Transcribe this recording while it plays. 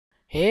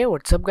Hey,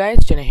 what's up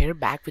guys, Jenna here,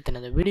 back with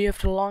another video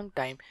after a long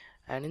time.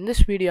 And in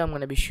this video I'm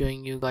going to be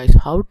showing you guys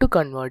how to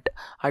convert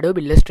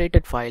Adobe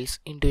Illustrator files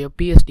into your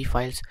PSD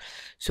files.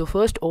 So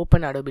first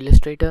open Adobe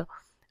Illustrator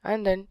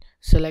and then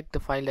select the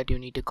file that you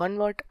need to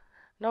convert.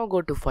 Now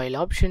go to file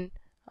option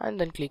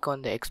and then click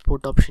on the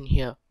export option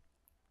here,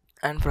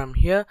 and from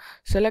here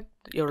select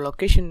your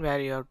location where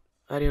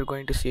you're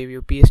going to save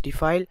your PSD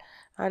file,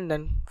 and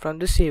then from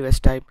the save as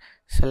type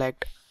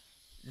select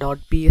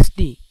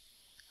 .psd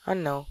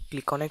and now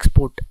click on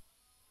export.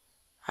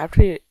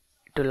 After it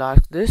will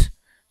ask this,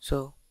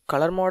 so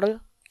color model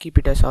keep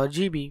it as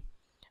RGB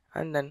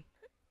and then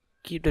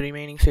keep the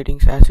remaining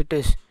settings as it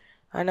is,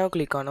 and now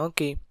click on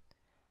OK,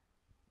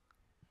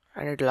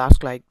 and it will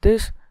ask like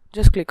this.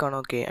 Just click on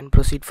OK and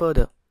proceed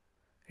further.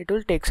 It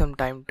will take some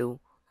time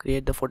to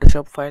create the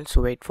Photoshop file,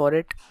 so wait for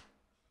it,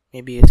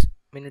 maybe a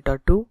minute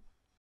or two.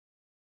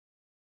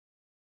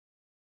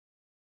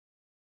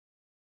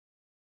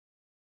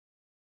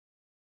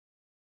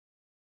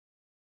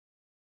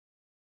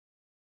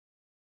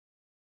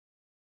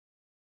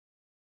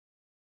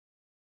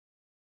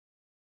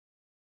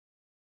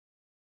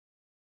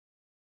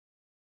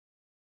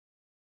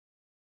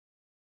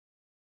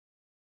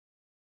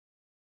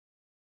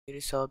 Here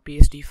is our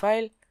PSD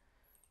file.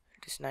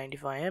 It is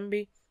 95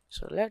 MB,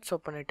 so let's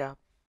open it up.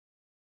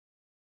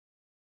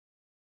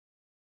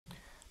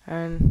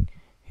 And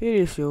here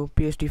is your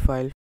PSD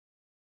file.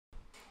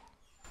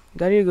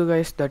 There you go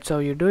guys, that's how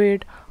you do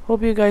it.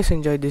 Hope you guys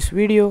enjoyed this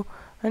video,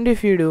 and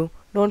if you do,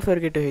 don't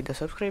forget to hit the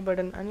subscribe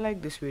button and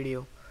like this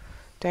video.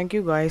 Thank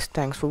you guys,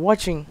 thanks for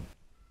watching.